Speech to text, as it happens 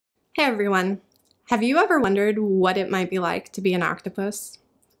Hey everyone! Have you ever wondered what it might be like to be an octopus?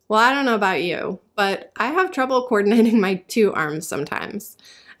 Well, I don't know about you, but I have trouble coordinating my 2 arms sometimes.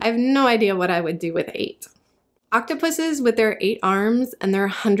 I have no idea what I would do with 8. Octopuses with their 8 arms and their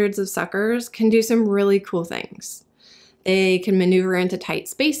hundreds of suckers can do some really cool things. They can maneuver into tight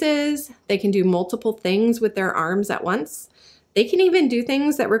spaces, they can do multiple things with their arms at once, they can even do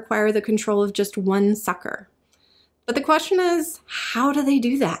things that require the control of just one sucker. But the question is, how do they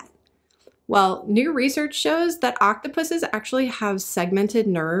do that? Well, new research shows that octopuses actually have segmented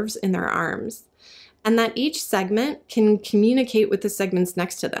nerves in their arms, and that each segment can communicate with the segments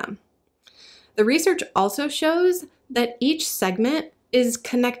next to them. The research also shows that each segment is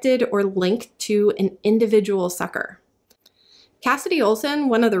connected or linked to an individual sucker. Cassidy Olson,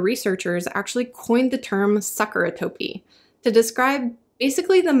 one of the researchers, actually coined the term suckerotopy to describe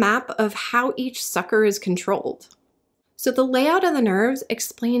basically the map of how each sucker is controlled. So the layout of the nerves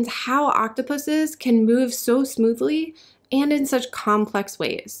explains how octopuses can move so smoothly and in such complex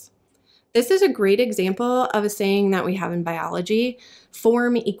ways. This is a great example of a saying that we have in biology,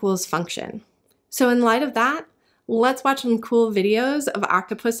 form equals function. So in light of that, let's watch some cool videos of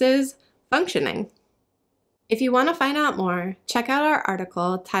octopuses functioning. If you want to find out more, check out our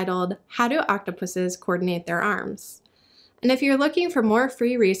article titled, "How Do Octopuses Coordinate Their Arms?" And if you're looking for more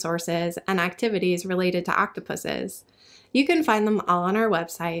free resources and activities related to octopuses, you can find them all on our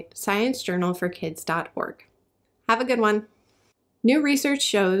website, sciencejournalforkids.org. Have a good one. New research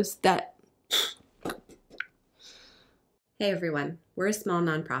shows that... Hey everyone, we're a small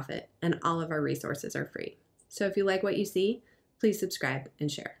nonprofit and all of our resources are free. So if you like what you see, please subscribe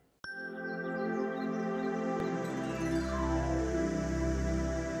and share.